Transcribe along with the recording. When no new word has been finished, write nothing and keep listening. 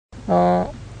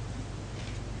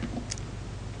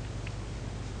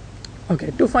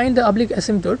Okay, to find the oblique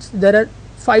asymptotes, there are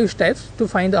 5 steps to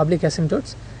find the oblique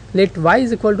asymptotes. Let y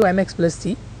is equal to mx plus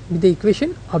c be the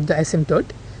equation of the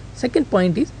asymptote. Second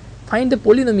point is find the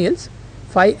polynomials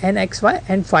phi n xy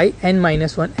and phi n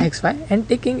minus 1 xy, and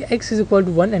taking x is equal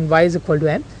to 1 and y is equal to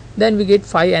m, then we get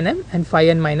phi n m and phi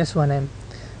n minus 1 m.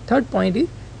 Third point is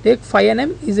take phi n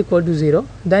m is equal to 0,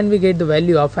 then we get the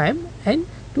value of m, and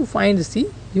to find c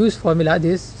use formula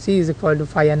this c is equal to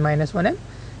phi n minus 1 m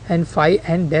and phi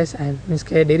n dash m, means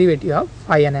derivative of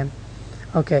phi n m.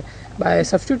 Okay, by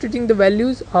substituting the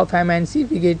values of m and c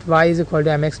we get y is equal to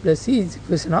mx plus c is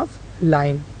equation of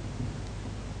line.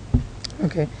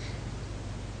 Okay,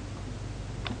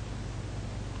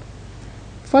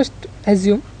 first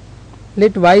assume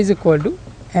let y is equal to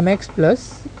mx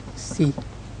plus c.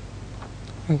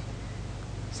 Okay.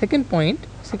 Second point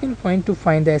to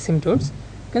find the asymptotes,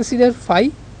 consider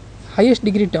phi highest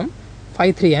degree term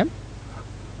phi 3m,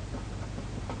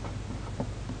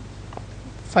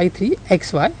 phi 3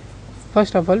 xy.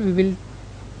 First of all we will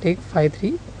take phi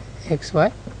 3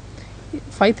 xy.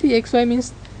 Phi 3 xy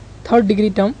means third degree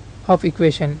term of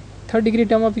equation. Third degree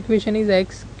term of equation is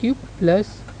x cube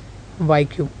plus y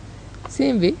cube.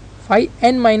 Same way phi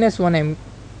n minus 1 m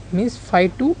means phi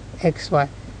 2 xy,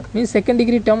 means second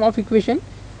degree term of equation.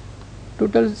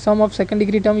 Total sum of second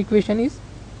degree term equation is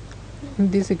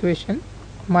in this equation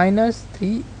minus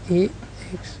 3axy.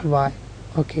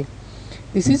 Okay,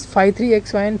 this is phi 3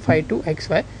 xy and phi 2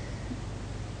 xy.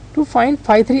 To find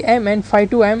phi 3 m and phi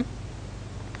 2 m,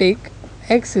 take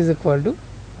x is equal to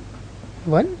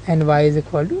 1 and y is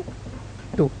equal to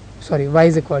 2, sorry, y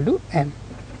is equal to m.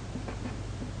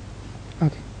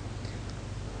 Okay,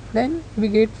 then we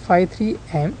get phi 3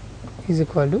 m is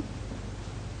equal to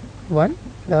 1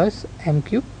 plus m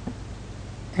cube,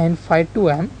 and phi 2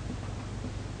 m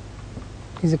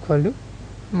is equal to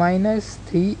minus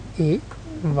 3ay.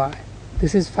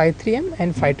 This is phi 3 m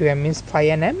and phi 2 m, means phi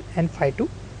n m and phi 2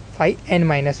 phi n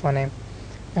minus 1 m.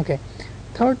 Okay,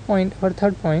 third point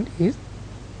is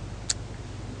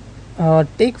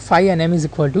take phi n m is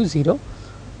equal to 0,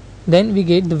 then we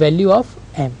get the value of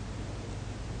m.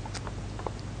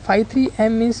 Phi 3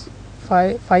 m means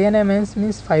phi n m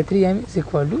means phi 3 m is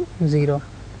equal to 0.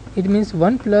 It means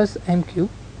 1 plus m cube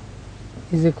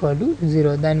is equal to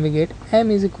 0, then we get m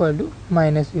is equal to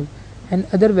minus u, and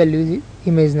other values is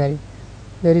imaginary.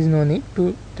 There is no need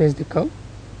to trace the curve.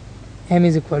 M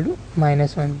is equal to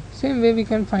minus 1. Same way we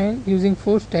can find using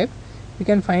 4th step, we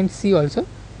can find c also.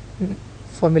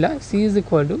 Formula c is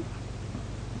equal to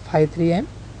phi 3m,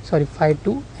 sorry, phi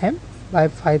 2m by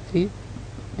phi 3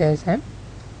 dash m,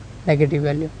 negative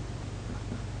value.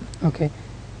 Okay,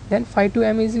 then phi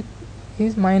 2m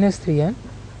is minus 3m,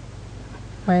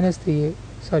 minus 3a,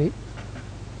 sorry,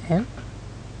 m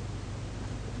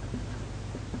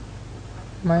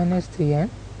minus 3m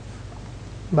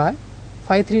by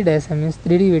phi 3 dash m, means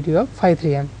derivative of phi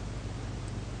 3m.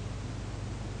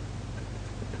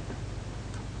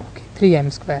 Okay,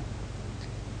 3m square.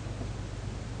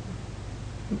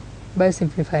 By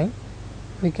simplifying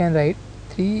we can write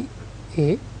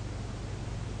 3a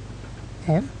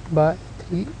m by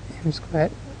 3m square,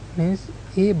 means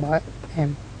a by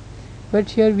m,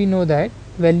 but here we know that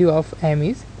value of m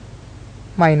is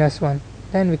minus 1,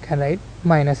 then we can write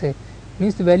minus a,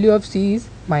 means the value of c is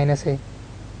minus a.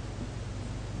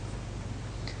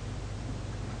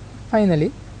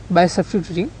 Finally, by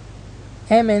substituting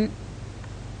m and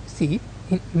c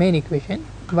in main equation,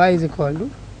 y is equal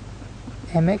to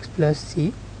mx plus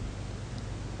c,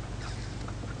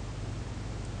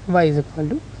 y is equal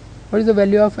to, what is the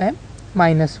value of m?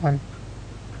 Minus 1,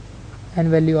 and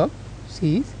value of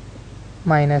c is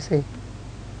minus a.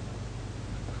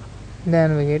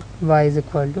 Then we get y is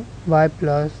equal to y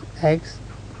plus x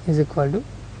is equal to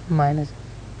minus.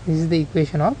 This is the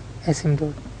equation of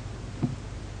asymptote.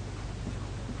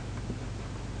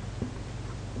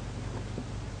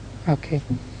 Okay,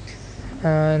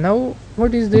 now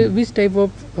what is the which type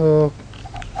of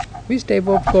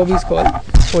curve is called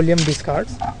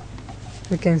Fullium-Descartes?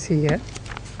 We can see here.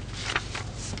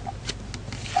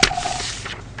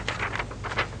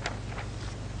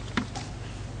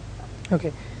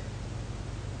 Okay,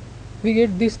 we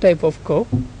get this type of curve.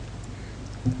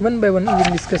 One by one we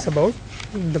will discuss about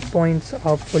the points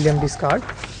of Fullium-Descartes.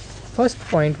 First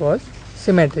point was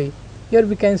symmetry. Here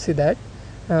we can see that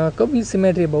curve is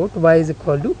symmetry about y is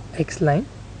equal to x line.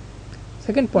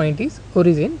 Second point is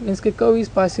origin, means the curve is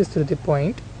passes through the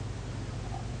point.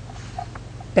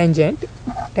 Tangent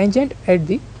at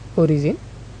the origin.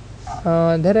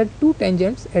 There are two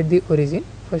tangents at the origin,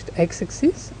 first x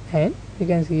axis and we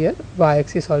can see here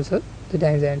y-axis also the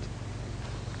tangent.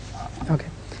 Okay,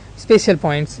 spatial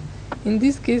points. In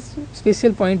this case,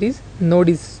 spatial point is node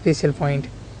is spatial point.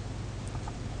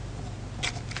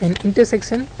 An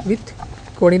intersection with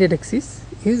coordinate axis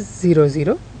is 0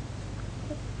 0.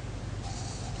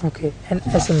 Okay, and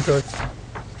asymptote.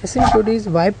 Asymptote is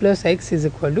y plus x is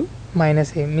equal to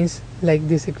minus a, means like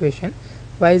this equation,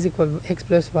 y is equal to x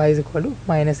plus y is equal to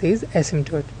minus a is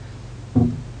asymptote.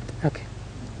 Okay.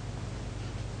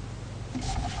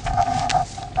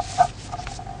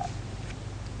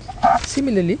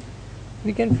 Similarly,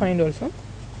 we can find also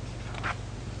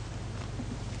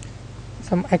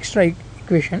some extra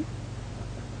equation.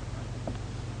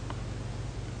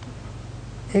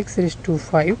 X raised to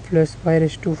 5 plus y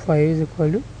raised to 5 is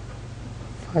equal to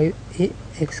 5a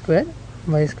x square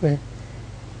y square.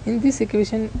 In this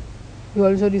equation we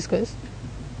also discussed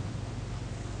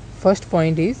first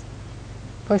point is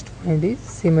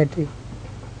symmetry.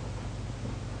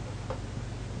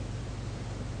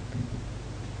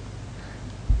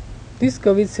 This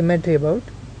curve is symmetry about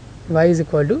y is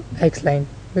equal to x line,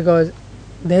 because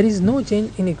there is no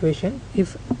change in equation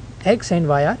if x and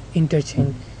y are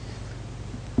interchanged.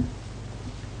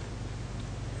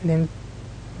 Then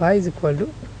y is equal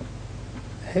to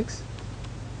x,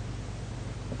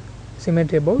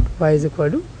 symmetry about y is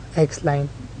equal to x line.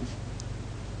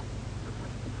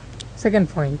 Second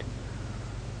point,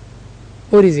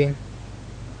 origin.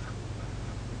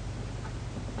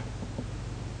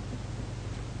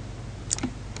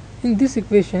 In this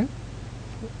equation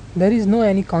there is no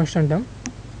any constant term,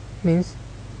 means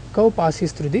curve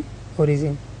passes through the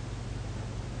origin.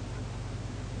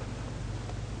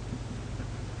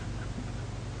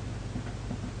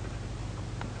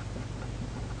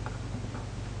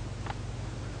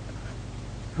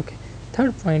 Okay.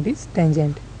 Third point is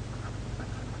tangent.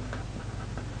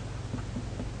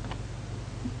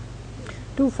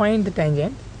 To find the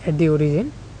tangent at the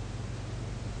origin,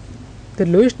 the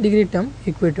lowest degree term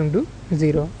equating to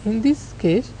 0. In this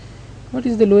case, what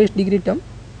is the lowest degree term?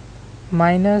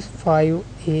 Minus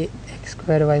 5a x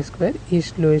square y square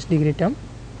is lowest degree term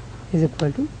is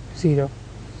equal to 0.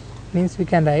 Means we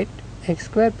can write x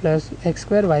square plus x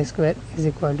square y square is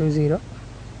equal to 0.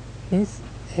 Means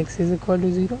x is equal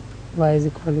to 0, y is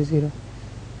equal to 0.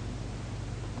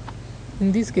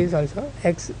 In this case also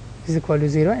x is equal to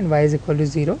 0 and y is equal to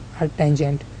 0 are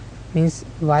tangent, means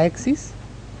y axis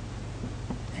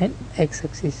and x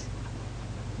axis.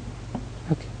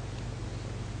 Okay.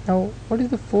 Now what is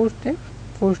the fourth type?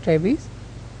 Fourth type is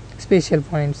spatial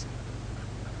points.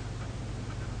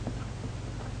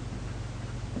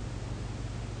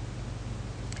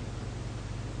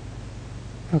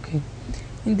 Okay.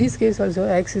 In this case also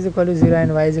x is equal to 0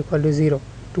 and y is equal to 0,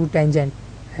 two tangent,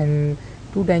 and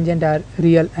two tangent are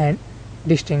real and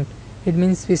distinct. It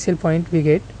means spatial point we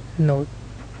get node.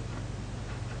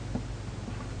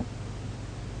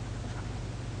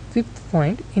 Fifth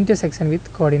point, intersection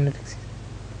with coordinate axis.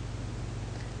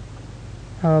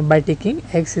 By taking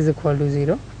x is equal to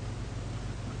 0,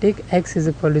 take x is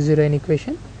equal to 0 in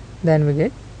equation, then we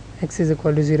get x is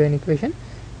equal to 0 in equation,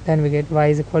 then we get y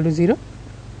is equal to 0,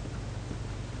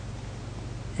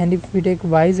 and if we take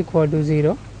y is equal to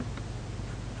 0,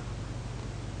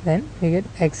 then we get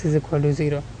x is equal to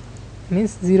 0.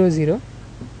 Means 0 0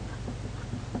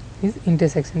 is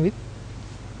intersection with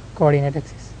coordinate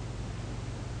axis.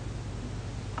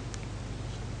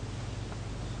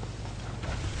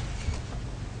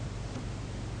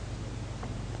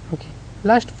 Okay,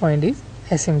 last point is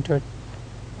asymptote.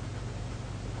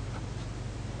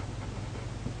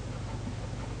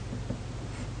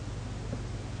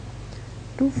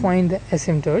 To find the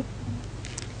asymptote,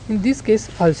 in this case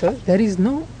also there is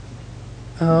no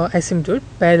asymptote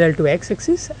parallel to x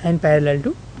axis and parallel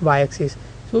to y axis,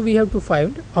 so we have to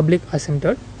find oblique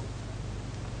asymptote.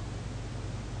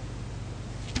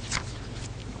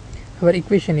 Our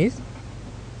equation is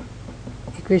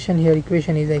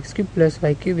x cube plus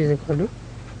y cube is equal to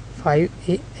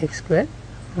 5a x square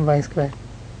y square.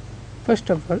 First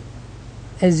of all,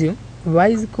 assume y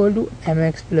is equal to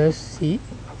mx plus c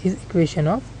is equation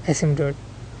of asymptote.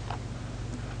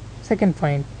 Second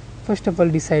point, first of all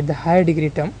decide the higher degree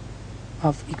term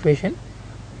of equation,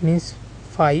 means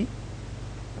 5xy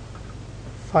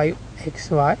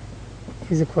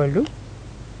is equal to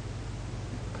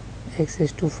x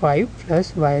raised to 5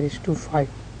 plus y raised to 5,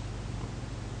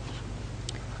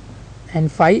 and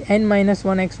 5n minus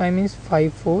 1xy means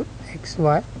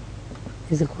 54xy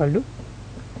is equal to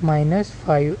minus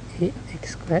 5a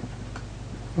x square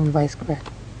y square.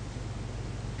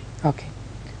 Okay.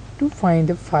 To find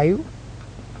the 5m,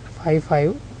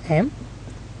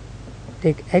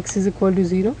 take x is equal to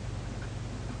 0,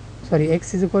 sorry,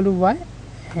 x is equal to y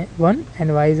 1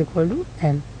 and y is equal to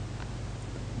m.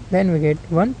 Then we get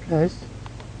 1 plus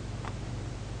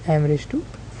m raised to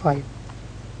 5,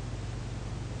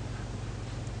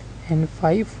 and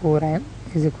 5 4m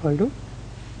is equal to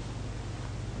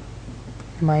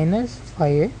minus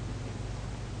 5a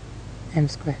m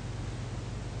square.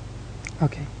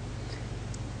 Okay,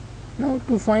 now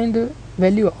to find the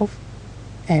value of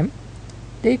m,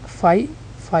 take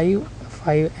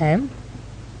 5m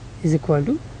is equal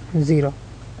to 0.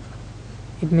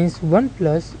 It means 1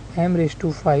 plus m raised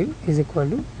to 5 is equal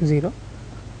to 0.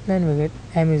 Then we get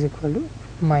m is equal to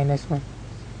minus 1.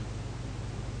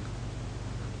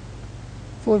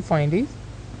 Fourth point is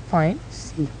find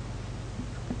c.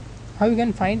 How you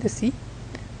can find the c?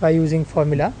 By using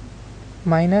formula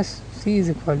minus c is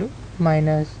equal to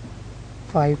minus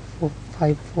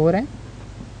 4m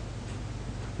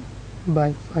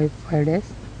by 5 dash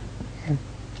m.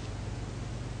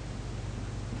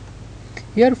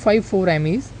 Here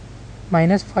 4m is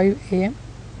minus 5am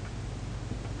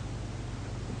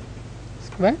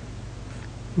square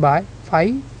by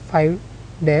 5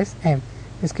 dash m.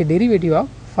 इसके derivative of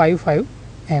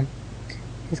 5m,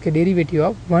 इसके derivative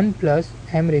of 1 plus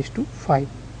m raise to 5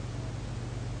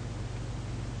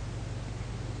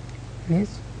 means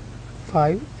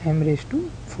 5m raised to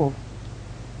 4.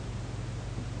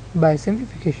 By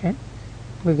simplification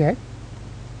we get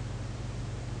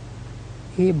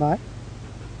a by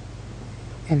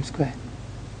m square,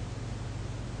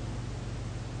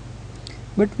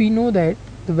 but we know that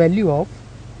the value of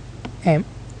m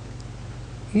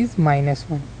is minus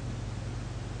 1,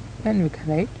 then we can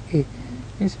write a,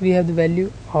 means we have the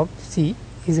value of c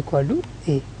is equal to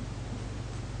a.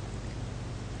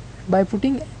 By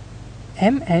putting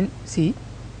m and c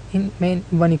in main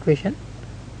one equation,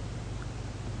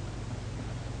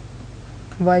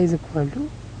 y is equal to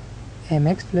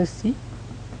mx plus c,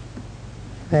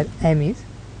 where m is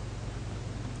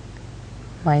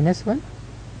minus 1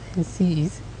 and c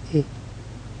is a.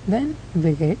 Then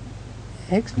we get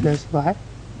x plus y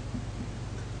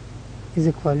is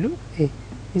equal to a.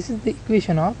 This is the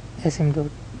equation of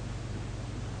asymptote.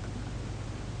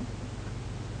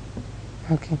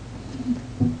 Okay.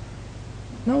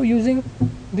 Now using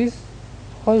this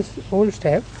whole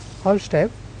step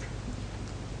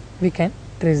we can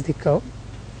trace the curve.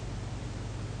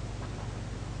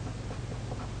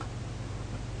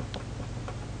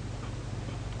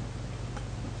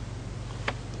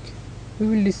 We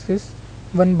will discuss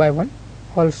one by one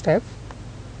all steps.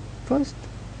 First,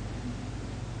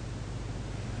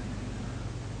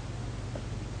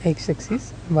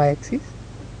 x-axis, y-axis.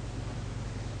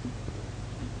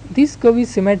 This curve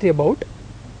is symmetry about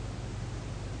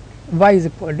y is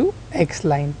equal to x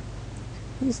line.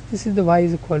 This is the y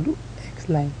is equal to x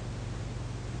line.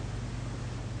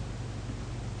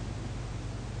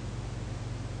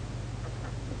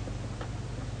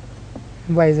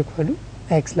 Y is equal to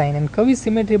x line, and curve is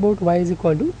symmetry about y is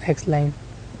equal to x line.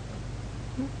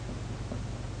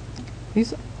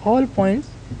 These all points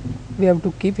we have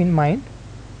to keep in mind.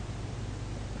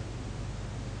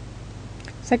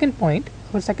 Second point,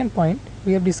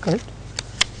 we have discussed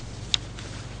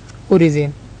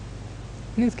origin.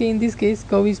 In this case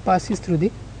curve is passes through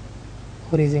the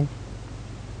origin.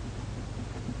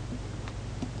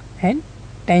 And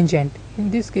tangent,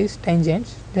 in this case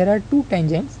tangents, there are two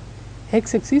tangents,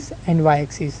 x-axis and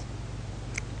y-axis,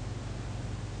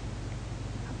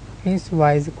 means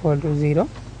y is equal to 0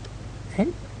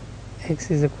 and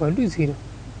x is equal to 0,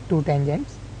 two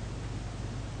tangents.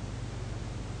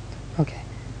 Okay,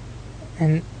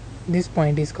 and this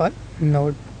point is called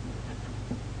node.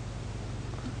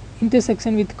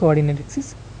 Intersection with coordinate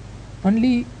axis,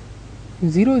 only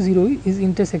 0 0 is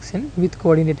intersection with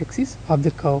coordinate axis of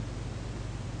the curve.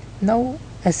 Now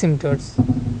asymptotes,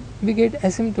 we get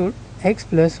asymptote x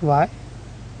plus y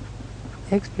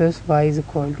is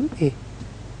equal to a.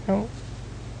 Now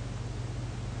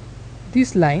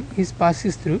this line is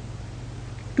passes through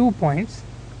 2 points.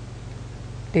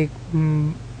 Take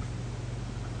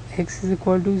x is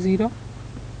equal to 0,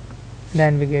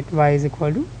 then we get y is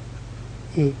equal to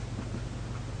a,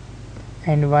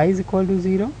 and y is equal to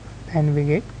 0, then we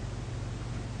get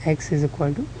x is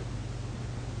equal to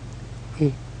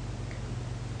a.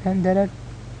 And there are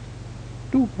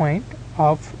 2 points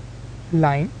of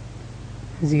line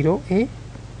 0a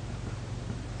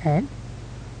and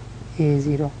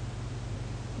a0,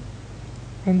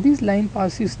 and this line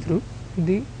passes through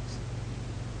the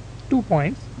 2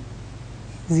 points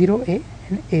 0a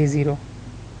and a0,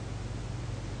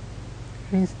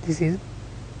 means this is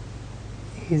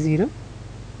a0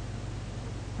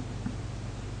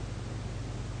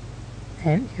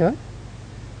 and here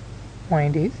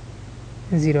point is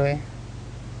 0a.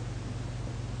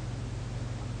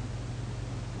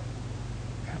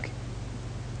 Okay.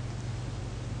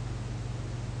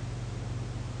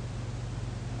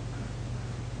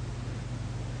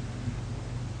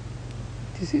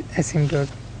 This is asymptote.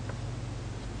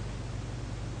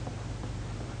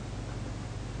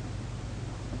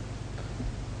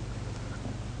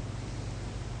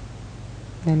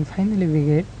 Then finally we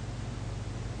get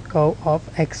curve of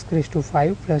x raised to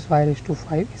 5 plus y raised to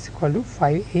 5 is equal to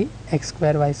 5a x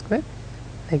square y square,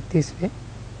 like this way.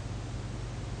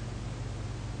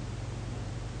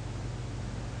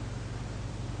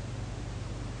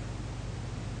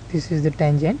 This is the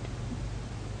tangent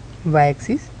y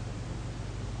axis,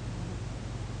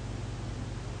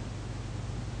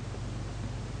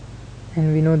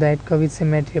 and we know that curve with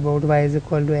symmetry about y is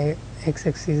equal to x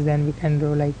axis, then we can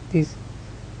draw like this.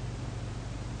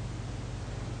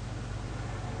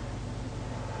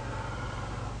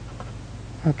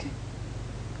 Okay.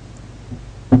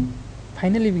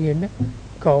 Finally we get the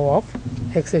curve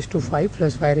of x raised to 5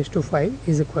 plus y raised to 5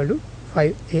 is equal to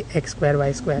 5a x square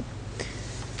y square.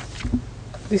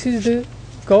 This is the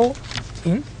curve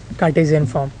in Cartesian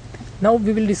form. Now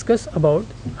we will discuss about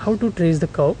how to trace the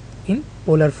curve in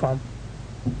polar form.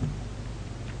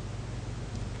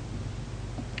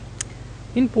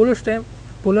 In polar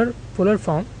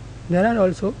form, there are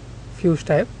also few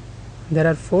steps. There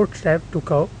are 4 steps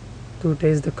to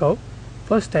trace the curve.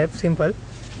 First step, simple.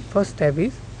 First step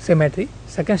is symmetry.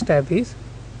 Second step is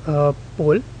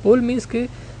pole. Pole means ke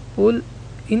pole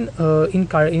in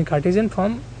Cartesian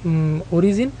form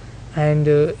origin, and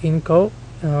in curve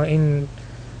in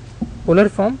polar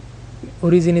form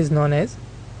origin is known as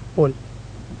pole.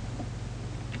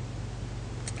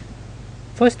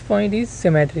 First point is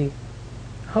symmetry.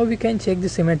 How we can check the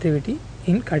symmetricity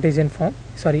in Cartesian form,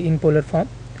 in polar form?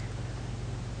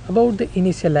 About the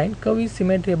initial line, curve is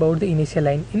symmetry about the initial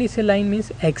line. Initial line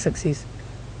means x axis.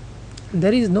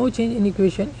 There is no change in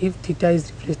equation if theta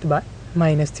is replaced by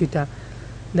minus theta.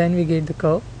 Then we get the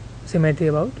curve symmetry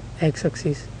about x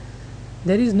axis.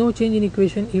 There is no change in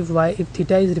equation if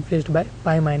theta is replaced by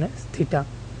pi minus theta.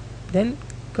 Then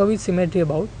curve is symmetry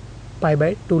about pi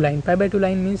by 2 line. Pi by 2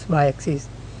 line means y axis.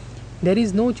 There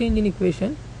is no change in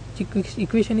equation.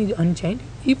 Equation is unchanged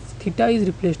if theta is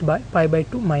replaced by pi by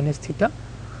 2 minus theta.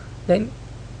 Then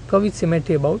curve is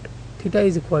symmetry about theta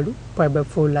is equal to pi by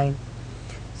 4 line.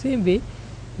 Same way,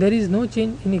 there is no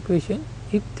change in equation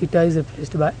if theta is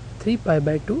replaced by 3 pi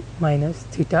by 2 minus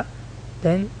theta.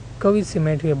 Then curve is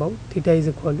symmetry about theta is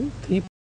equal to 3